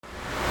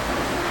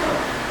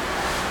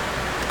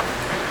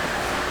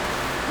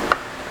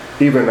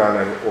even on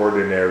an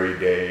ordinary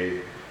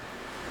day,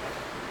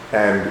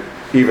 and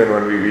even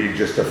when we read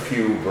just a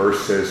few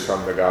verses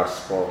from the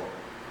Gospel,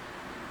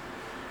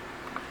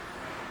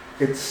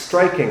 it's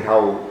striking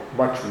how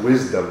much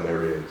wisdom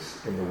there is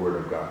in the Word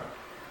of God.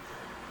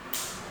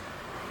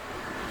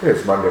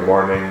 It's Monday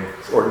morning,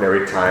 it's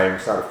ordinary time,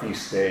 it's not a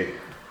feast day.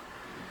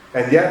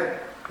 And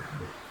yet,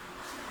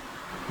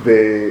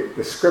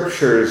 the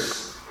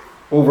Scriptures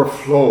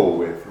overflow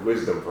with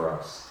wisdom for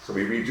us. So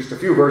we read just a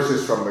few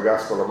verses from the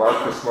Gospel of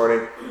Mark this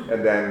morning,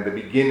 and then the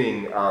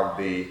beginning of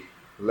the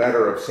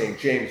letter of St.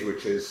 James,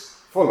 which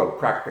is full of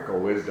practical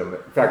wisdom.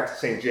 In fact,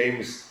 St.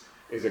 James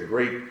is a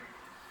great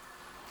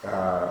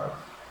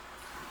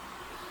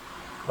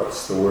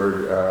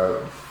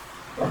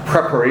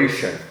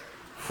preparation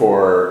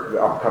for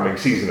the upcoming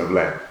season of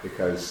Lent,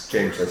 because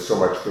James has so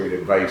much great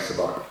advice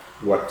about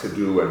what to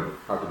do and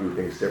how to do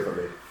things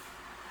differently.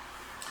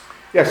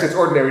 Yes, it's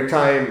ordinary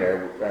time,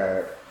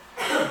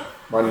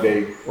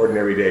 Monday,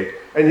 ordinary day,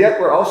 and yet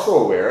we're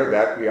also aware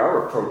that we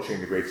are approaching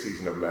the great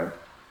season of Lent.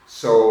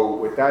 So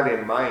with that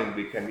in mind,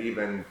 we can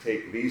even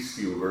take these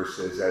few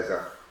verses as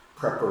a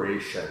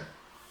preparation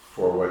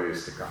for what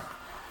is to come.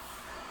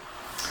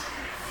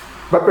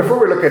 But before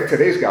we look at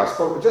today's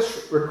gospel,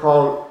 just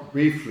recall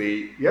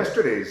briefly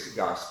yesterday's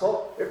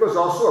gospel. It was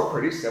also a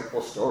pretty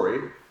simple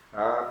story.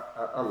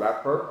 A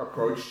leper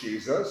approached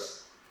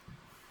Jesus,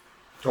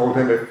 told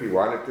him if he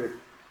wanted to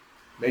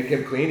make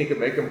him clean, he could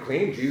make him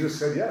clean. Jesus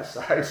said, yes,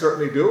 I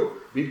certainly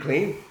do. Be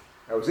clean.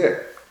 That was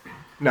it.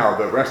 Now,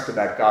 the rest of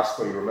that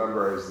gospel, you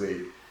remember, is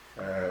the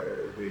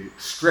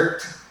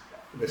strict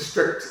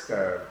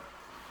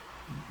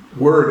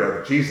word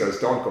of Jesus,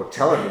 don't go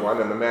tell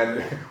anyone, and the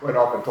man went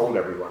off and told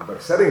everyone.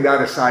 But setting that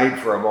aside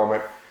for a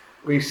moment,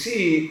 we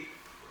see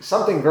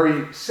something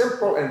very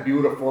simple and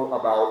beautiful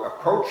about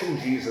approaching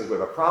Jesus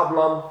with a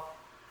problem,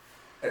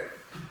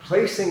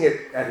 placing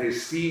it at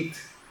his feet,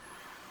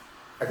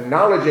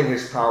 acknowledging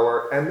his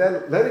power, and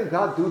then letting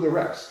God do the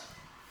rest.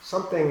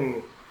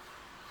 Something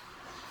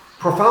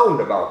profound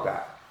about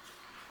that.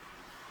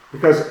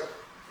 Because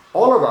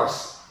all of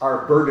us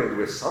are burdened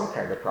with some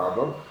kind of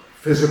problem: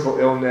 physical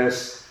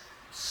illness,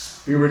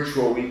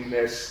 spiritual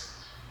weakness,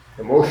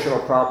 emotional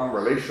problem,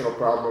 relational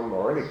problem,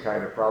 or any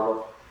kind of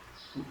problem.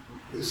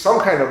 Some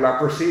kind of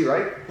leprosy,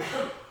 right?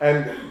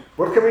 And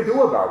what can we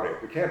do about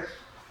it? We can't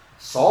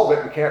solve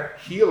it. We can't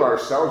heal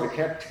ourselves. We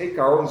can't take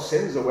our own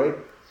sins away.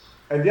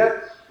 And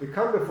yet, we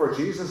come before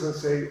Jesus and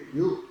say,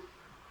 you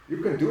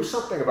can do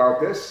something about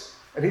this.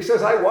 And he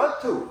says, I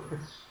want to.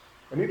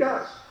 And he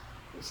does.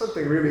 There's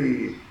something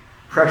really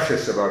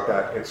precious about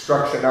that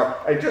instruction. Now,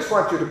 I just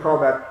want you to call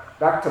that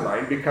back to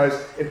mind, because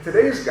in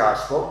today's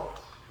gospel,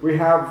 we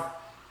have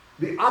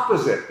the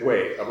opposite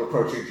way of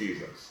approaching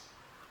Jesus.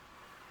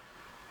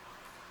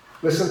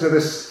 Listen to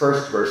this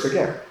first verse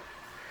again.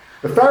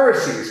 The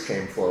Pharisees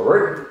came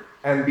forward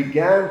and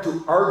began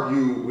to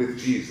argue with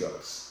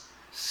Jesus,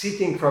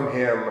 seeking from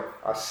him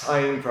a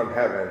sign from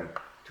heaven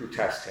to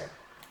test him.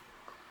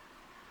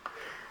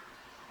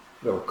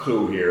 Little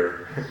clue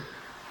here.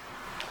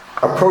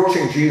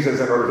 Approaching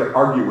Jesus in order to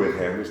argue with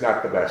him is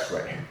not the best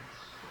way.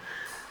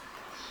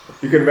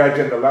 You can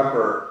imagine the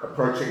leper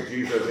approaching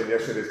Jesus in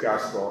yesterday's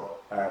gospel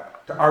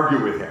to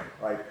argue with him.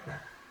 Like,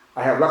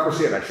 I have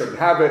leprosy and I shouldn't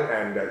have it,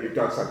 and you've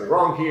done something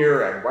wrong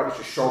here, and why don't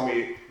you show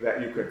me that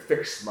you could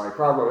fix my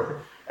problem?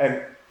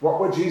 And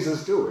what would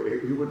Jesus do?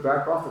 He would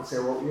back off and say,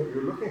 well,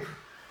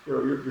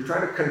 you're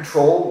trying to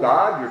control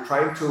God, you're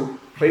trying to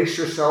place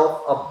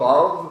yourself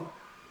above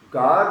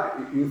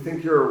God, you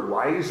think you're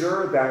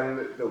wiser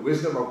than the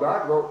wisdom of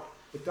God? Well,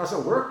 it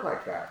doesn't work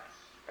like that.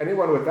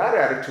 Anyone with that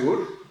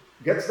attitude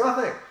gets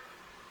nothing.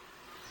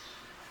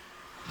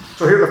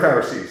 So here are the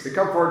Pharisees. They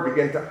come forward and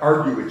begin to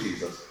argue with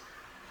Jesus,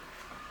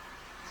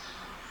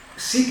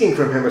 seeking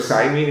from him a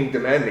sign, meaning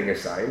demanding a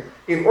sign,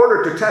 in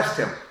order to test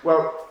him.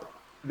 Well,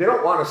 they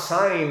don't want a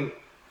sign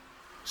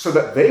so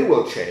that they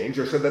will change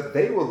or so that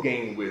they will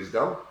gain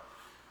wisdom.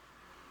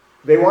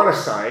 They want a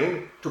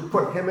sign to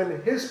put him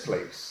in his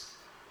place,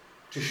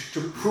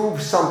 to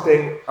prove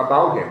something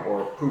about him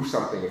or prove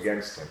something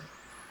against him.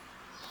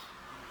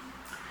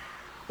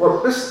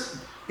 Well, this,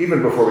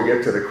 even before we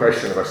get to the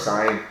question of a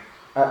sign,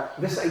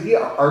 this idea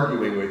of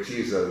arguing with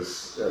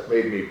Jesus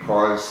made me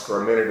pause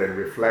for a minute and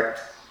reflect.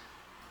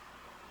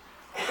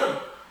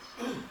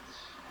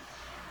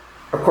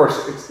 Of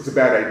course, it's a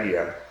bad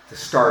idea to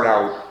start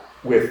out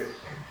with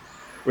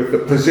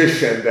the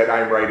position that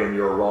I'm right and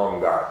you're wrong,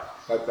 God.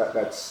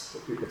 It's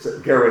a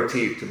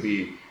guarantee to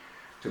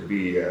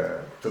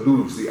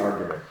lose the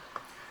argument.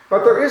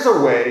 But there is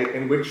a way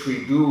in which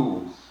we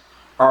do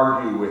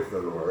argue with the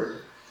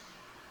Lord,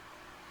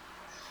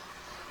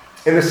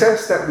 in the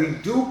sense that we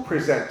do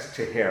present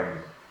to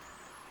him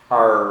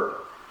our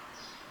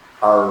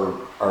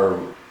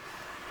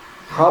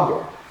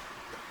problem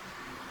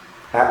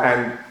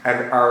and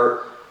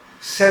our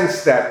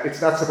sense that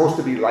it's not supposed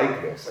to be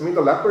like this. I mean,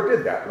 the leper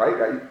did that,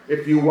 right?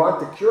 If you want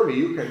to cure me,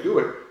 you can do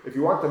it. If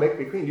you want to make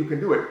me clean, you can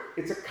do it.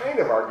 It's a kind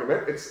of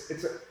argument.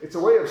 It's a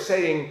way of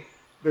saying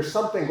there's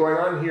something going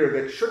on here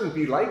that shouldn't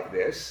be like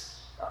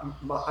this,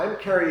 I'm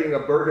carrying a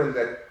burden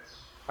that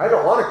I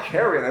don't want to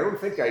carry, and I don't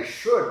think I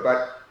should,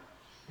 but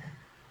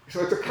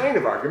so it's a kind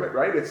of argument,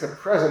 right? It's a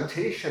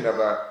presentation of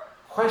a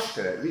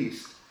question, at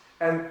least.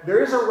 And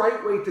there is a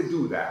right way to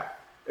do that.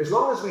 As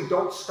long as we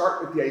don't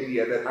start with the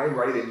idea that I'm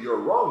right and you're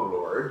wrong,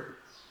 Lord,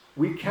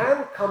 we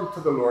can come to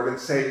the Lord and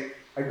say,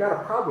 I've got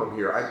a problem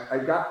here.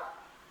 I've got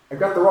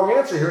the wrong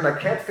answer here, and I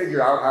can't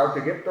figure out how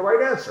to get the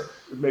right answer.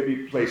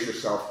 Maybe place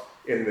yourself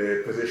in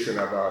the position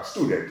of a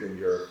student in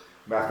your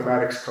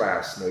mathematics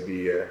class.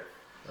 Maybe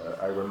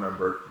I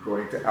remember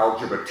going to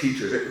algebra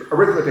teachers.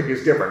 Arithmetic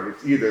is different.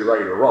 It's either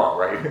right or wrong,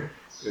 right?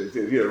 It's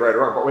either right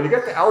or wrong. But when you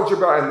get to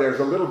algebra and there's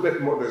a little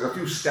bit more, there's a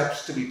few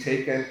steps to be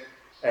taken,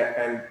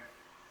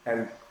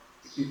 and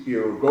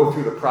you go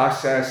through the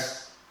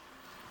process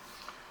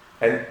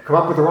and come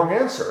up with the wrong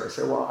answer. And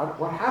say, well,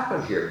 what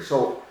happened here?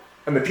 So,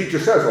 and the teacher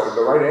says, well,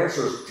 the right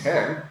answer is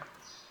 10,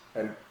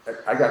 and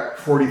I got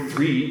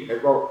 43.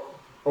 And, well,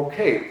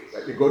 okay,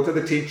 you go to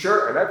the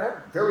teacher, and I've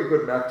had very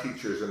good math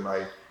teachers in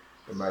my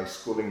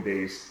schooling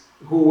days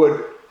who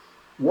would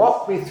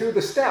walk me through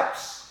the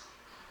steps.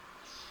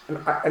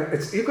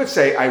 And you could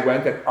say I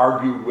went and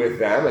argued with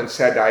them and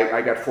said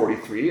I got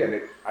 43, and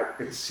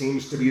it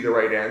seems to be the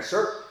right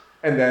answer.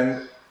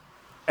 And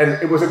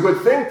it was a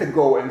good thing to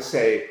go and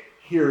say,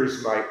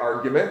 here's my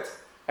argument,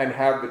 and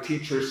have the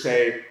teacher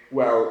say,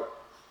 well,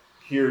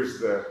 here's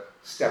the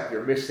step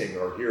you're missing,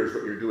 or here's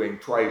what you're doing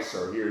twice,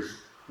 or here's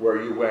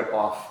where you went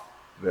off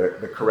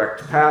the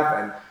correct path,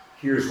 and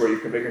here's where you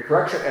can make a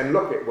correction. And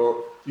look,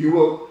 you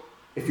will,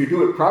 if you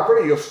do it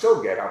properly, you'll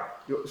still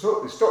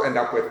end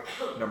up with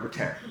number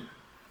 10.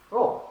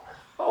 Oh,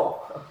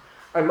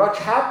 I'm much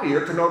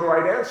happier to know the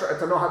right answer and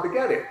to know how to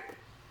get it.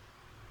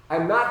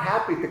 I'm not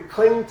happy to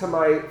cling to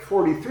my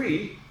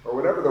 43, or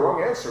whatever the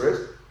wrong answer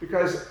is,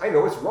 because I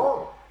know it's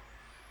wrong.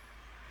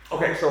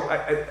 Okay, so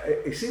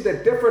I see the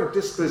different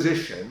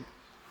disposition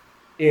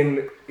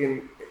in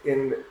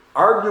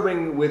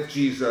arguing with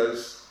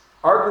Jesus,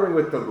 arguing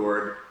with the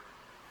Lord,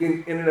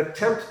 in an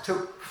attempt to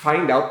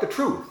find out the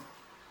truth,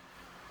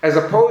 as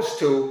opposed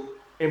to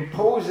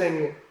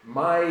imposing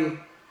my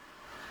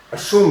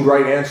assumed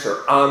right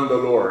answer on the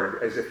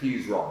Lord as if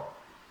he's wrong.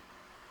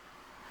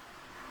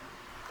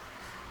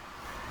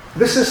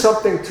 This is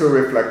something to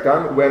reflect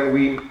on when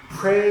we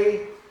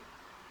pray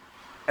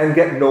and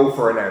get no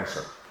for an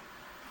answer.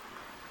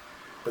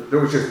 That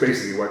was just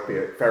basically what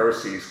the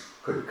Pharisees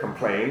could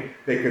complain.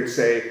 They could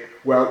say,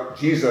 well,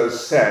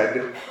 Jesus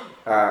said,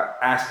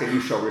 ask and you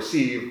shall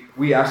receive.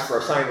 We asked for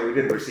a sign and we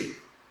didn't receive.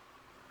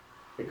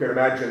 You could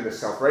imagine the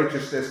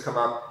self-righteousness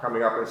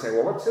coming up and saying,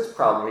 well, what's his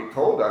problem? He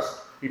told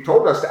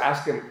us to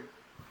ask him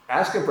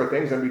for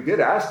things, and we did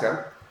ask him.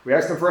 We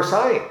asked him for a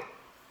sign,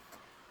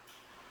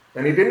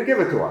 and he didn't give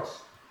it to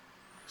us.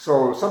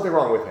 So something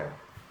wrong with him.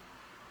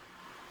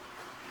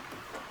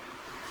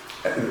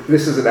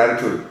 This is an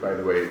attitude, by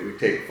the way, we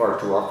take far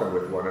too often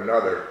with one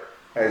another,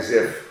 as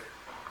if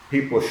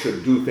people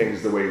should do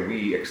things the way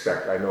we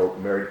expect. I know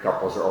married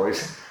couples are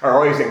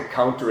always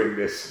encountering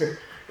this.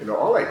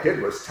 All I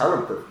did was tell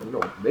him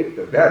to make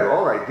the bed.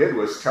 All I did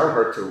was tell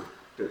her to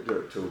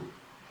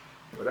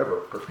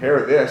whatever,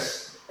 prepare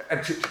this,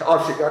 and she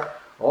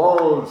got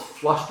all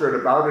flustered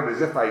about it,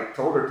 as if I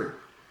told her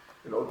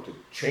to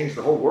change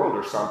the whole world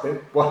or something.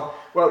 Well,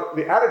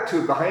 the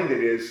attitude behind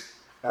it is,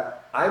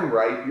 I'm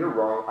right, you're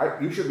wrong.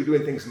 You should be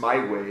doing things my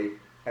way,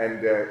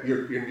 and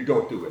you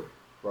don't do it.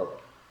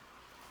 Well,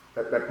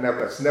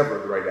 that's never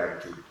the right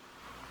attitude.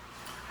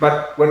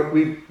 But when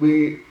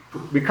we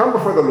come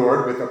before the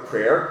Lord with a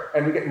prayer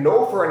and we get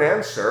no for an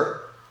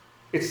answer,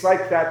 it's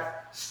like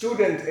that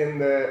student in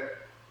the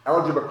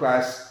algebra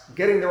class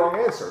getting the wrong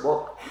answer.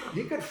 Well,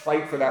 he could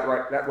fight for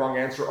that wrong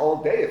answer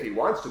all day if he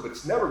wants to, but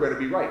it's never going to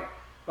be right.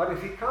 But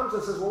if he comes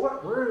and says, well,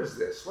 where is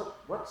this?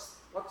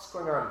 What's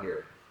going on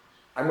here?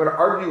 I'm going to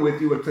argue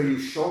with you until you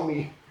show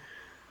me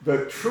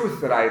the truth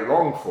that I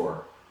long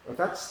for. Well,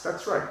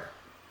 that's right.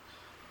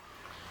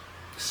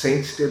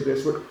 Saints did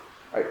this.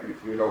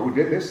 You know who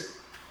did this?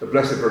 The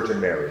Blessed Virgin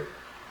Mary.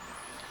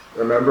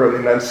 Remember the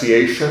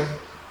Annunciation?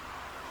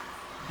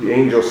 The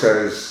angel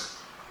says,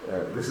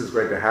 this is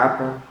going to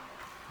happen.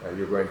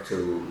 You're going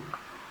to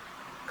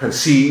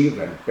conceive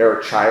and bear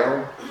a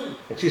child.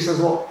 And she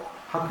says, well,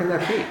 how can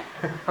that be?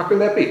 How can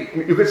that be?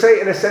 You could say,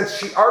 in a sense,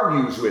 she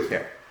argues with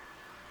him.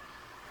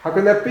 How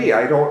can that be?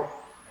 I don't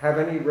have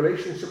any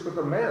relationship with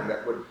a man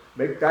that would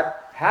make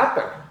that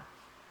happen.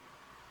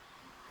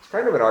 It's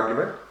kind of an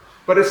argument.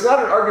 But it's not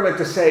an argument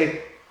to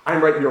say,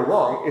 I'm right, you're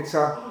wrong. It's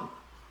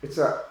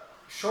a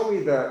show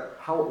me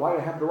why I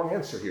have the wrong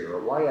answer here,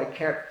 or why I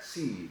can't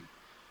see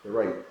the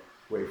right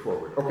way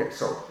forward. Okay,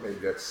 so maybe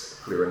that's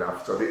clear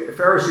enough. So the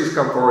Pharisees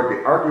come forward,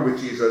 they argue with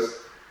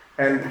Jesus,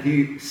 and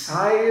he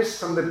sighs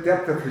from the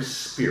depth of his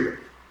spirit.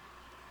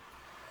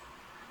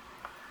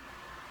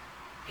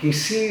 He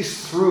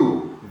sees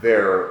through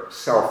their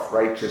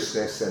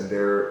self-righteousness and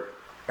their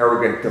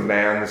arrogant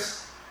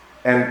demands,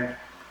 and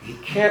he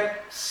can't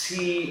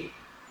see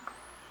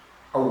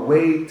a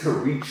way to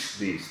reach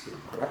these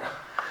people.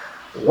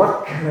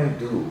 What can I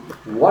do?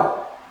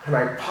 What can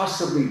I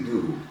possibly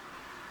do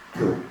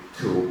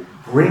to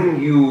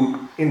bring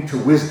you into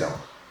wisdom?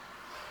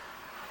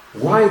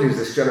 Why does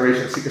this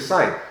generation seek a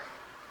sign?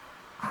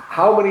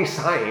 How many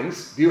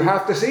signs do you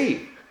have to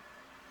see?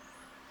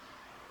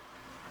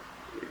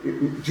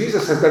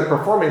 Jesus has been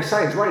performing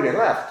signs right and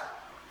left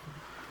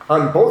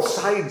on both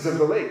sides of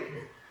the lake.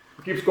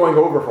 He keeps going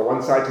over from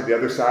one side to the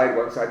other side,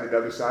 one side to the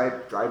other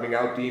side, driving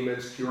out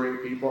demons, curing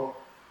people.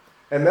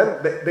 And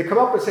then they come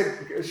up and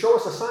say, show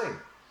us a sign.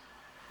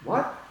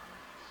 What?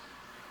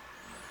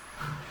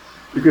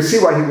 You can see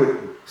why he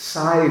would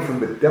sigh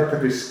from the depth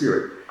of his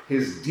spirit,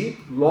 his deep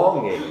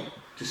longing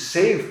to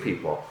save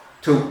people,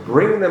 to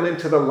bring them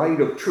into the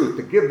light of truth,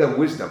 to give them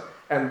wisdom.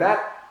 And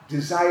that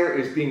desire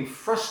is being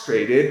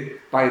frustrated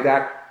by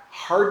that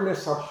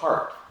hardness of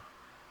heart.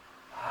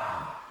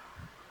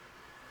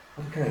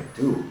 What can I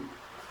do?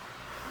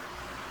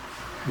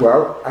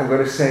 Well, I'm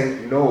going to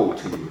say no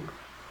to you.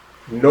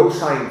 No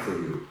sign for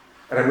you.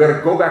 And I'm going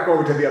to go back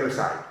over to the other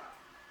side.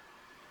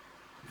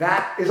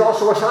 That is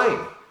also a sign.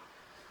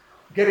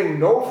 Getting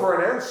no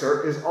for an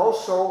answer is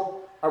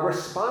also a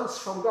response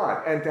from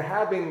God. And to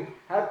have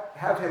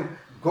him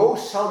go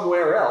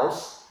somewhere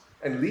else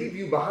and leave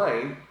you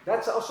behind,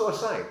 that's also a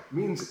sign. It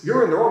means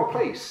you're in the wrong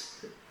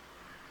place.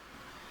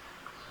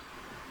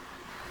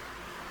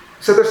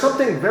 So there's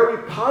something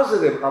very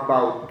positive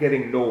about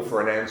getting no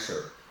for an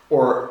answer,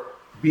 or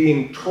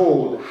being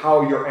told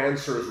how your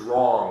answer is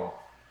wrong,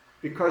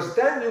 because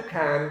then you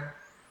can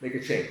make a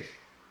change.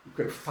 You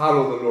can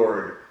follow the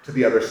Lord to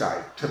the other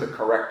side, to the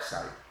correct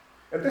side.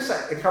 And this,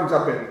 it comes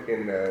up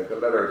in the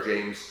letter of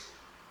James.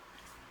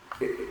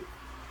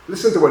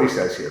 Listen to what he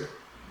says here.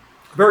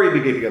 Very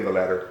beginning of the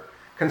letter.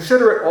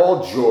 Consider it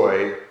all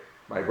joy,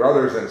 my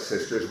brothers and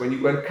sisters, when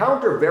you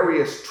encounter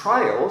various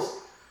trials,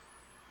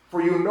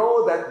 for you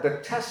know that the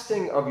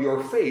testing of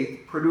your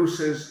faith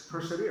produces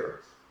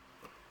perseverance.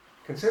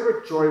 Consider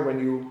it joy when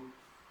you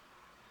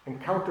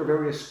encounter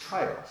various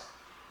trials.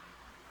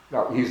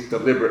 Now, he's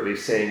deliberately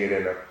saying it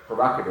in a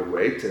provocative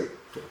way to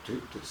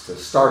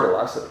startle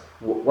us.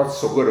 What's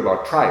so good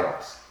about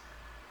trials?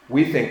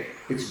 We think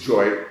it's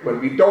joy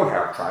when we don't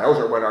have trials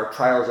or when our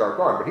trials are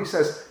gone. But he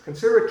says,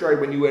 consider it joy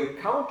when you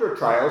encounter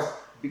trials,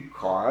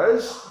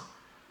 because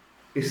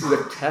this is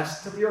a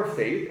test of your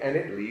faith and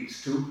it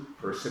leads to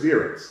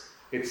perseverance.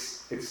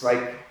 It's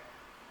like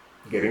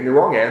getting the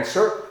wrong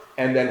answer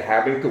and then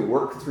having to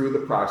work through the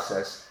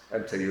process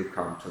until you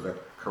come to the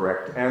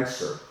correct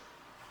answer.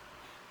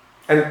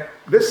 And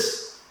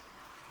this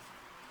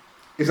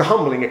is a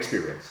humbling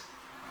experience.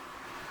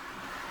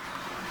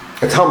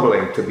 It's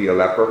humbling to be a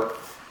leper.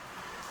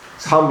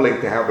 It's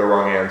humbling to have the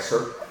wrong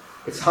answer.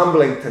 It's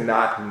humbling to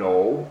not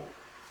know.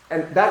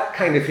 And that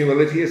kind of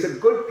humility is a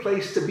good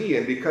place to be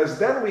in, because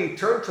then we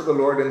turn to the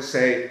Lord and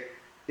say,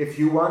 if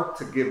you want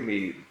to give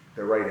me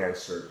the right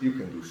answer, you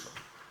can do so.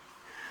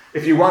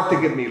 If you want to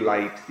give me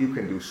light, you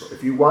can do so.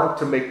 If you want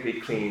to make me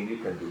clean, you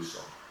can do so.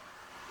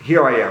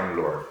 Here I am,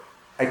 Lord.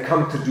 I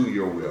come to do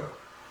your will.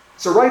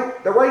 It's the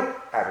right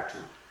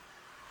attitude.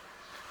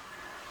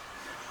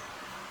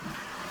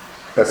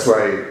 That's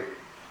why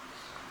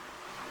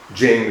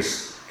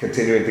James,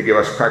 continuing to give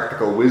us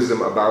practical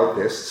wisdom about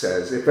this,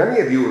 says, if any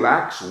of you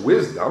lacks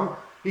wisdom,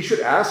 he should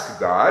ask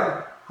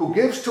God, who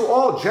gives to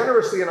all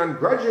generously and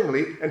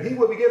ungrudgingly, and he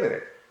will be given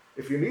it.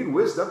 If you need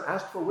wisdom,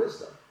 ask for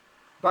wisdom.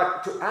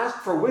 But to ask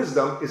for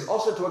wisdom is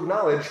also to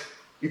acknowledge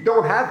you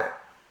don't have it.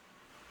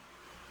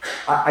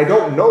 I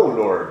don't know,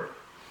 Lord.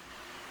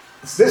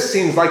 This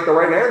seems like the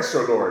right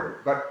answer,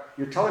 Lord, but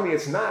you're telling me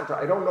it's not.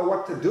 I don't know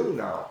what to do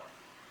now.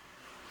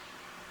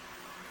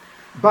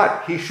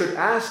 But he should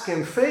ask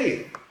in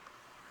faith,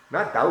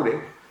 not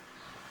doubting.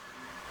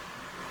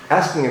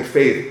 Asking in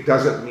faith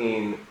doesn't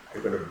mean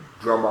I'm going to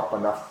drum up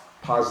enough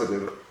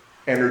positive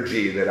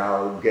energy that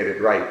I'll get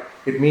it right.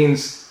 It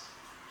means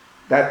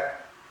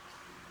that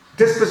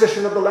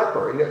disposition of the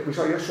leper, and we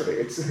saw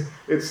yesterday.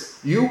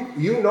 It's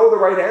you know the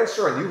right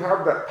answer, and you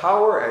have that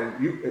power,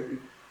 and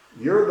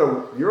you're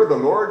the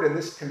Lord in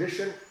this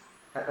condition,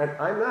 and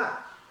I'm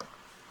not.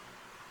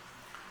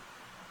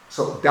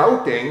 So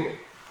doubting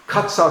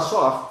cuts us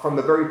off from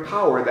the very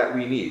power that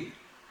we need.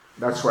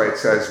 That's why it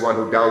says one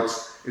who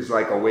doubts is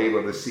like a wave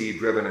of the sea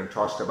driven and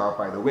tossed about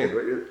by the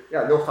wind.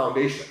 Yeah, no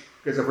foundation.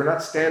 Because if we're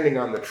not standing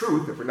on the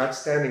truth, if we're not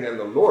standing in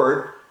the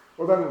Lord,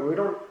 well then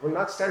we're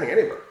not standing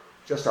anywhere.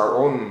 Just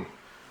the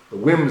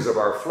whims of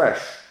our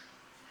flesh,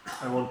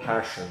 our own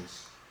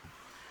passions.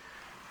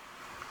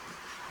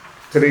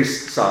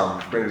 Today's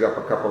psalm brings up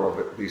a couple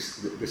of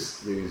these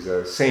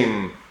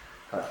same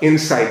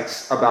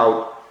insights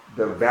about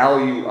the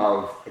value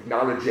of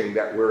acknowledging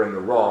that we're in the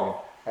wrong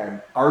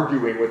and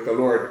arguing with the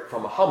Lord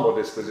from a humble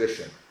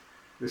disposition.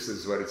 This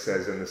is what it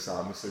says in the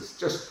psalm. This is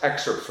just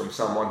excerpts from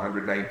Psalm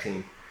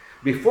 119.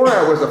 Before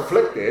I was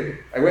afflicted,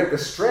 I went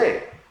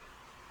astray,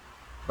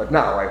 but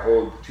now I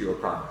hold to your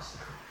promise.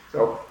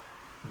 So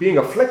being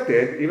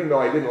afflicted, even though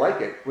I didn't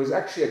like it, was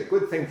actually a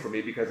good thing for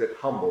me because it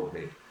humbled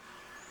me.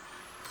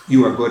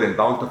 You are good and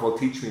bountiful.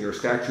 Teach me your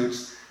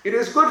statutes. It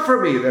is good for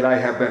me that I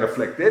have been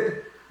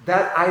afflicted,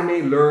 that I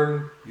may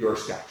learn your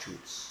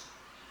statutes.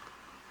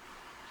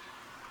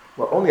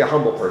 Well, only a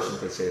humble person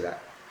can say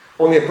that.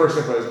 Only a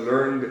person who has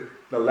learned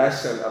the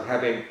lesson of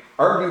having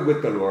argued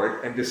with the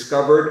Lord and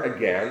discovered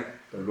again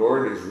the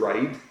Lord is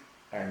right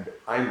and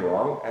I'm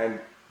wrong, and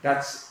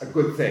that's a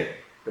good thing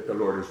that the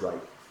Lord is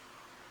right.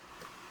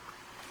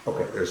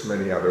 Okay, there's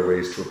many other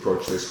ways to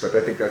approach this, but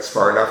I think that's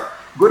far enough.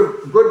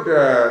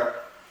 Good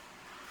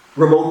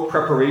remote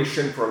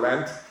preparation for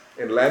Lent.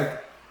 In Lent,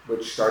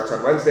 which starts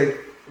on Wednesday,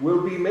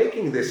 we'll be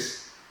making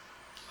this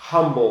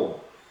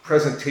humble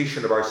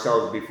presentation of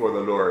ourselves before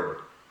the Lord,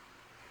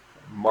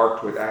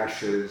 marked with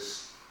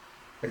ashes,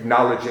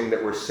 acknowledging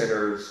that we're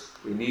sinners,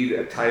 we need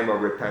a time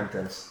of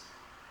repentance.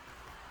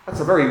 That's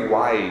a very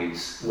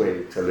wise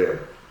way to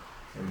live.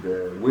 And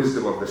the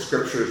wisdom of the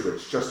Scriptures,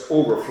 which just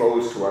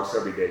overflows to us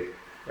every day,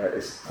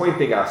 is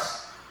pointing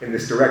us in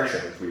this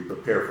direction as we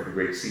prepare for the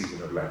great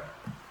season of Lent.